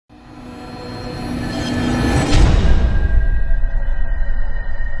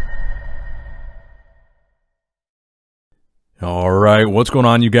right, what's going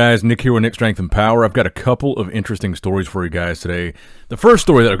on, you guys? Nick here with Nick Strength and Power. I've got a couple of interesting stories for you guys today. The first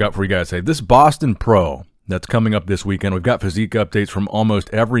story that I've got for you guys today, this Boston Pro that's coming up this weekend. We've got physique updates from almost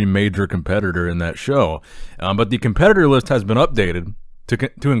every major competitor in that show. But the competitor list has been updated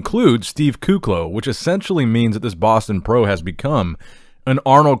to include Steve Kuclo, which essentially means that this Boston Pro has become an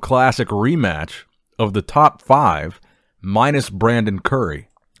Arnold Classic rematch of the top 5 minus Brandon Curry.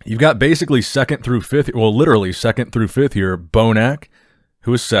 You've got basically second through fifth, well, literally second through fifth here. Bonac,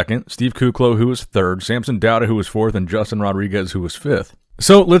 who was second, Steve Kuclo, who was third, Samson Dauda, who was fourth, and Justin Rodriguez, who was fifth.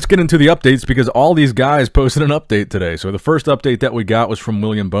 So let's get into the updates because all these guys posted an update today. So the first update that we got was from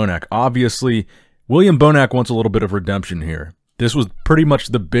William Bonac. Obviously, William Bonac wants a little bit of redemption here. This was pretty much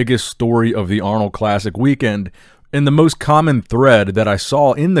the biggest story of the Arnold Classic weekend. And the most common thread that I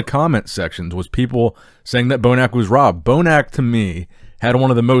saw in the comment sections was people saying that Bonac was robbed. Bonac, to me, had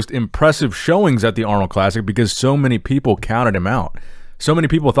one of the most impressive showings at the Arnold Classic because so many people counted him out. So many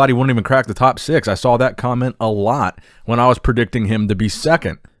people thought he wouldn't even crack the top 6. I saw that comment a lot when I was predicting him to be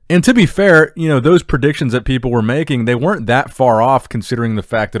second. And to be fair, you know, those predictions that people were making, they weren't that far off considering the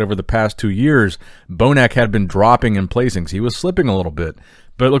fact that over the past 2 years, Bonac had been dropping in placings. He was slipping a little bit.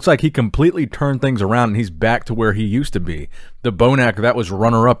 But it looks like he completely turned things around and he's back to where he used to be. The Bonac that was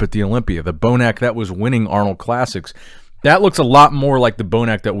runner-up at the Olympia. The Bonac that was winning Arnold Classics. That looks a lot more like the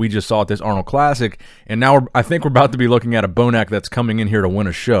Bonac that we just saw at this Arnold Classic, and now I think we're about to be looking at a Bonac that's coming in here to win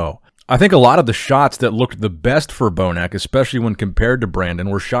a show. I think a lot of the shots that looked the best for Bonac, especially when compared to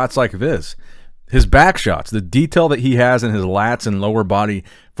Brandon, were shots like this. His back shots, the detail that he has in his lats and lower body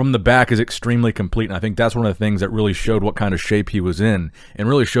from the back is extremely complete, and I think that's one of the things that really showed what kind of shape he was in and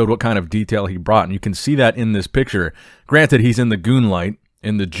really showed what kind of detail he brought, and you can see that in this picture. Granted, he's in the goon light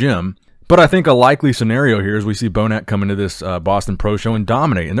in the gym, but I think a likely scenario here is we see Bonac come into this Boston Pro show and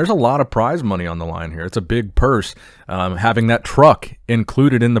dominate. And there's a lot of prize money on the line here. It's a big purse having that truck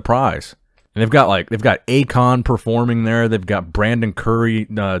included in the prize. And they've got Akon performing there. They've got Brandon Curry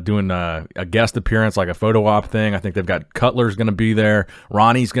doing a guest appearance, like a photo op thing. I think they've got Cutler's going to be there.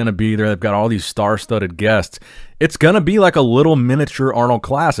 Ronnie's going to be there. They've got all these star-studded guests. It's going to be like a little miniature Arnold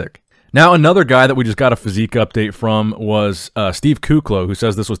Classic. Now, another guy that we just got a physique update from was Steve Kuclo, who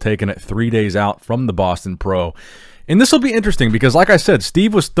says this was taken at 3 days out from the Boston Pro. And this will be interesting because, like I said,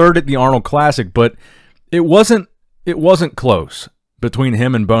 Steve was third at the Arnold Classic, but it wasn't close between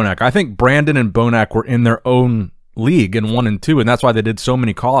him and Bonac. I think Brandon and Bonac were in their own league in 1 and 2, and that's why they did so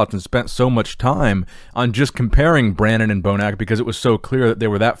many call-outs and spent so much time on just comparing Brandon and Bonac because it was so clear that they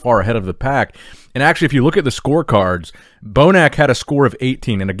were that far ahead of the pack. And actually, if you look at the scorecards, Bonac had a score of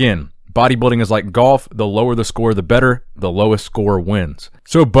 18, and again, bodybuilding is like golf. The lower the score, the better. The lowest score wins.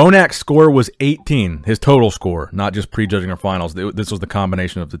 So Bonac's score was 18, his total score, not just prejudging or finals. This was the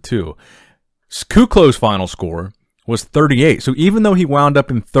combination of the two. Kuclo's final score was 38. So even though he wound up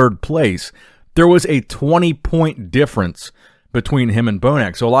in third place, there was a 20-point difference between him and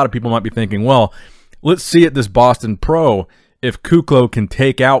Bonac. So a lot of people might be thinking, well, let's see at this Boston Pro if Kuclo can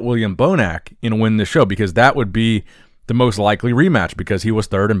take out William Bonac and win the show, because that would be the most likely rematch because he was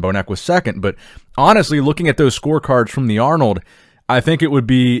third and Bonac was second. But honestly, looking at those scorecards from the Arnold, I think it would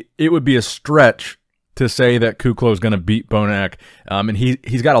be a stretch to say that Kuclo is going to beat Bonac, and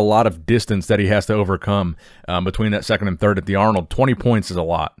he's got a lot of distance that he has to overcome between that second and third at the Arnold. 20 points is a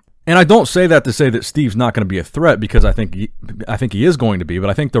lot. And I don't say that to say that Steve's not going to be a threat, because I think he is going to be, but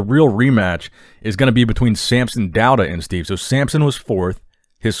I think the real rematch is going to be between Samson Dauda and Steve. So Samson was fourth.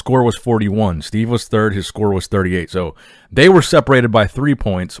 His score was 41. Steve was third. His score was 38. So they were separated by 3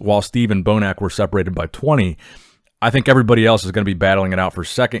 points, while Steve and Bonac were separated by 20. I think everybody else is going to be battling it out for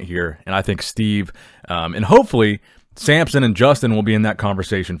second here, and I think Steve and hopefully Samson and Justin will be in that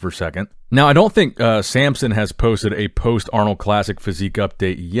conversation for second. Now, I don't think Samson has posted a post-Arnold Classic physique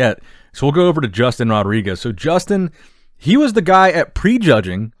update yet, so we'll go over to Justin Rodriguez. So Justin, he was the guy at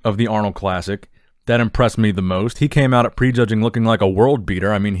prejudging of the Arnold Classic that impressed me the most. He came out at prejudging looking like a world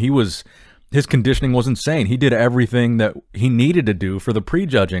beater. I mean, his conditioning was insane. He did everything that he needed to do for the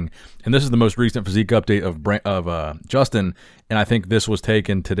prejudging. And this is the most recent physique update of Justin, and I think this was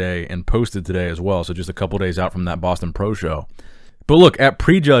taken today and posted today as well, so just a couple days out from that Boston Pro show. But look, at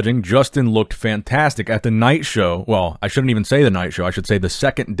prejudging, Justin looked fantastic. At the night show, well, I shouldn't even say the night show. I should say the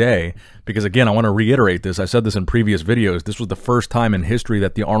second day, because again, I want to reiterate this. I said this in previous videos. This was the first time in history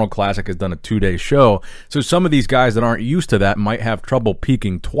that the Arnold Classic has done a 2-day show. So some of these guys that aren't used to that might have trouble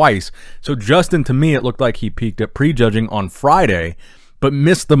peaking twice. So Justin, to me, it looked like he peaked at prejudging on Friday, but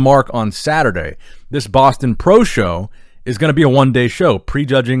missed the mark on Saturday. This Boston Pro show, is going to be a one-day show.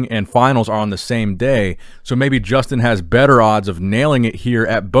 Prejudging and finals are on the same day, so maybe Justin has better odds of nailing it here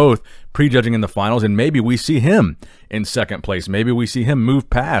at both prejudging and the finals, and maybe we see him in second place. Maybe we see him move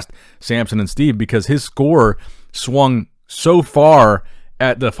past Samson and Steve because his score swung so far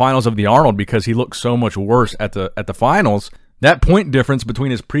at the finals of the Arnold because he looked so much worse at the finals. That point difference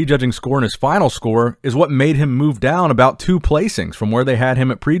between his prejudging score and his final score is what made him move down about 2 placings from where they had him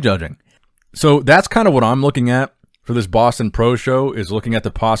at prejudging. So that's kind of what I'm looking at for this Boston Pro show, is looking at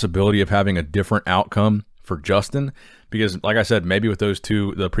the possibility of having a different outcome for Justin, because like I said, maybe with those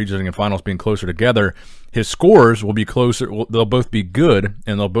two, the prejudging and finals being closer together, his scores will be closer. They'll both be good,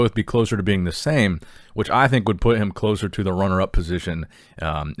 and they'll both be closer to being the same, which I think would put him closer to the runner-up position,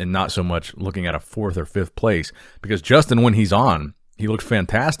 and not so much looking at a 4th or 5th place, because Justin, when he's on, he looks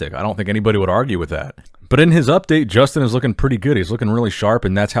fantastic. I don't think anybody would argue with that. But in his update, Justin is looking pretty good. He's looking really sharp,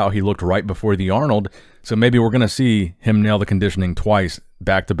 and that's how he looked right before the Arnold. So maybe we're going to see him nail the conditioning twice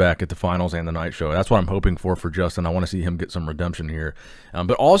back-to-back at the finals and the night show. That's what I'm hoping for Justin. I want to see him get some redemption here.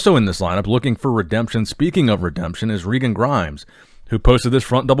 But also in this lineup, looking for redemption, speaking of redemption, is Regan Grimes, who posted this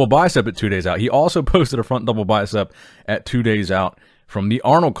front double bicep at 2 days out. He also posted a front double bicep at 2 days out from the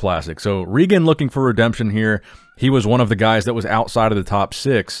Arnold Classic. So Regan looking for redemption here. He was one of the guys that was outside of the top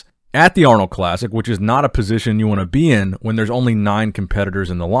 6 at the Arnold Classic, which is not a position you want to be in when there's only 9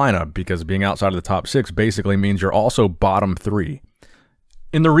 competitors in the lineup, because being outside of the top 6 basically means you're also bottom 3.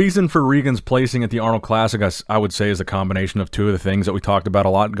 And the reason for Regan's placing at the Arnold Classic, I would say, is a combination of 2 of the things that we talked about a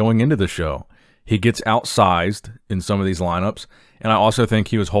lot going into the show. He gets outsized in some of these lineups, and I also think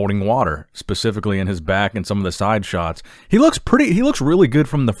he was holding water, specifically in his back and some of the side shots. He looks really good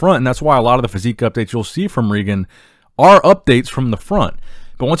from the front, and that's why a lot of the physique updates you'll see from Regan are updates from the front.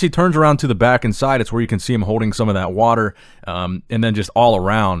 But once he turns around to the back and side, it's where you can see him holding some of that water, and then just all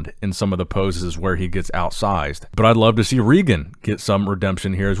around in some of the poses where he gets outsized. But I'd love to see Regan get some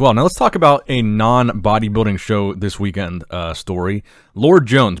redemption here as well. Now let's talk about a non-bodybuilding show this weekend story. Lord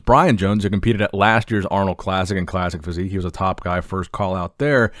Jones, Bryan Jones, who competed at last year's Arnold Classic and Classic Physique. He was a top guy, first call out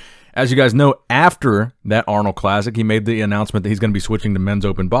there. As you guys know, after that Arnold Classic, he made the announcement that he's going to be switching to men's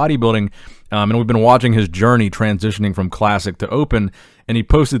open bodybuilding, and we've been watching his journey transitioning from Classic to open, and he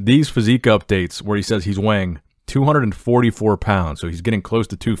posted these physique updates where he says he's weighing 244 pounds, so he's getting close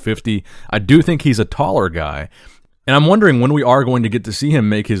to 250. I do think he's a taller guy, and I'm wondering when we are going to get to see him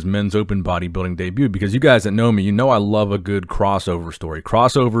make his men's open bodybuilding debut, because you guys that know me, you know I love a good crossover story.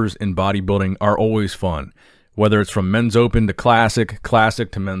 Crossovers in bodybuilding are always fun. Whether it's from men's open to classic,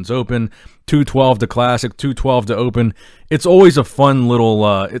 classic to men's open, 212 to classic, 212 to open, it's always a fun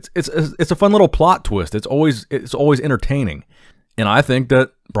little it's a fun little plot twist. It's always entertaining. And I think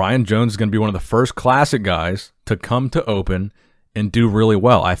that Bryan Jones is going to be one of the first classic guys to come to open and do really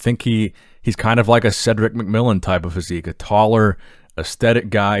well. I think he's kind of like a Cedric McMillan type of physique, a taller, aesthetic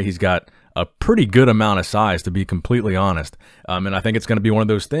guy. He's got a pretty good amount of size, to be completely honest. And I think it's going to be one of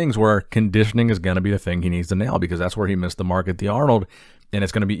those things where conditioning is going to be the thing he needs to nail, because that's where he missed the mark at the Arnold, and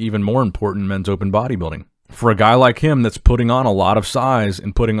it's going to be even more important in men's open bodybuilding. For a guy like him that's putting on a lot of size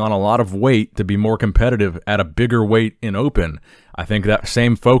and putting on a lot of weight to be more competitive at a bigger weight in open, I think that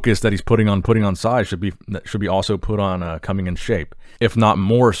same focus that he's putting on size should be also put on coming in shape, if not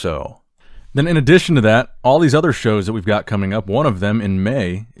more so. Then in addition to that, all these other shows that we've got coming up, one of them in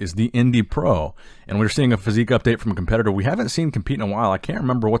May is the Indy Pro. And we're seeing a physique update from a competitor we haven't seen compete in a while. I can't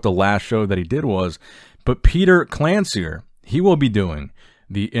remember what the last show that he did was, but Petar Klancir, he will be doing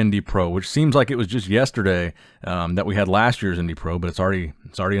the Indy Pro, which seems like it was just yesterday that we had last year's Indy Pro, but it's already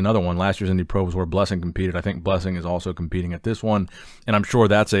another one. Last year's Indy Pro was where Blessing competed. I think Blessing is also competing at this one, and I'm sure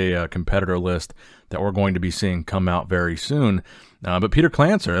that's a competitor list that we're going to be seeing come out very soon. But Petar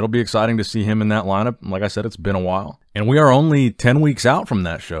Klancir, it'll be exciting to see him in that lineup. Like I said, it's been a while. And we are only 10 weeks out from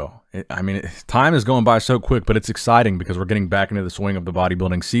that show. Time is going by so quick, but it's exciting because we're getting back into the swing of the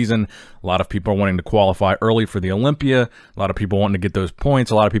bodybuilding season. A lot of people are wanting to qualify early for the Olympia. A lot of people wanting to get those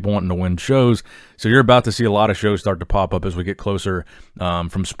points. A lot of people wanting to win shows. So you're about to see a lot of shows start to pop up as we get closer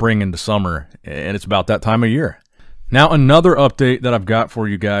from spring into summer. And it's about that time of year. Now, another update that I've got for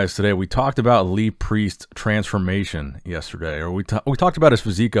you guys today. We talked about Lee Priest's transformation yesterday, or we talked about his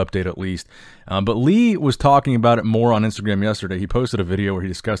physique update at least. But Lee was talking about it more on Instagram yesterday. He posted a video where he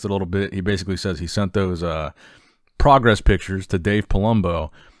discussed it a little bit. He basically says he sent those progress pictures to Dave Palumbo,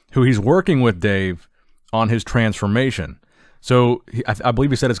 who he's working with Dave on his transformation. So I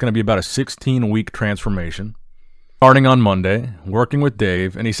believe he said it's going to be about a 16-week transformation, starting on Monday, working with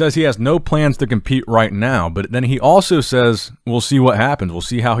Dave, and he says he has no plans to compete right now, but then he also says we'll see what happens. We'll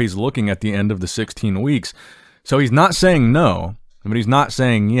see how he's looking at the end of the 16 weeks. So he's not saying no, but he's not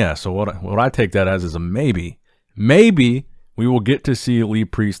saying yes. So what I take that as is a maybe. maybe we will get to see Lee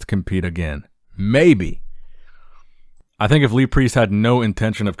Priest compete again. Maybe. I think if Lee Priest had no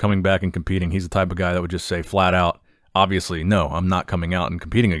intention of coming back and competing, he's the type of guy that would just say flat out, obviously, no, I'm not coming out and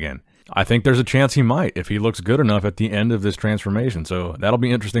competing again. I think there's a chance he might if he looks good enough at the end of this transformation. So that'll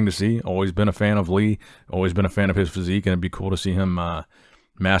be interesting to see. Always been a fan of Lee, always been a fan of his physique, and it'd be cool to see him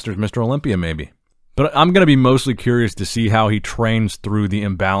Masters Mr. Olympia maybe. But I'm going to be mostly curious to see how he trains through the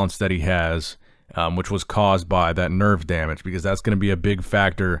imbalance that he has, which was caused by that nerve damage, because that's going to be a big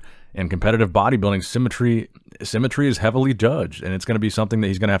factor in competitive bodybuilding. Symmetry is heavily judged, and it's going to be something that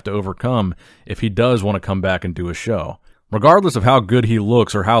he's going to have to overcome if he does want to come back and do a show. Regardless of how good he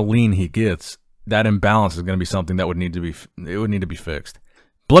looks or how lean he gets, that imbalance is going to be something that would need to be fixed.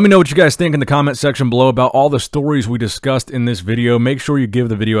 But let me know what you guys think in the comment section below about all the stories we discussed in this video. Make sure you give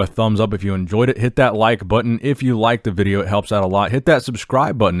the video a thumbs up if you enjoyed it. Hit that like button if you liked the video. It helps out a lot. Hit that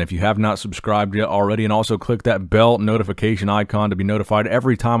subscribe button if you have not subscribed yet already. And also click that bell notification icon to be notified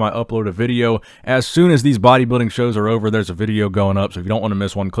every time I upload a video. As soon as these bodybuilding shows are over, there's a video going up. So if you don't want to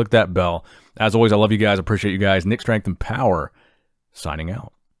miss one, click that bell. As always, I love you guys. Appreciate you guys. Nick Strength and Power, signing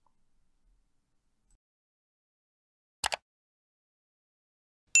out.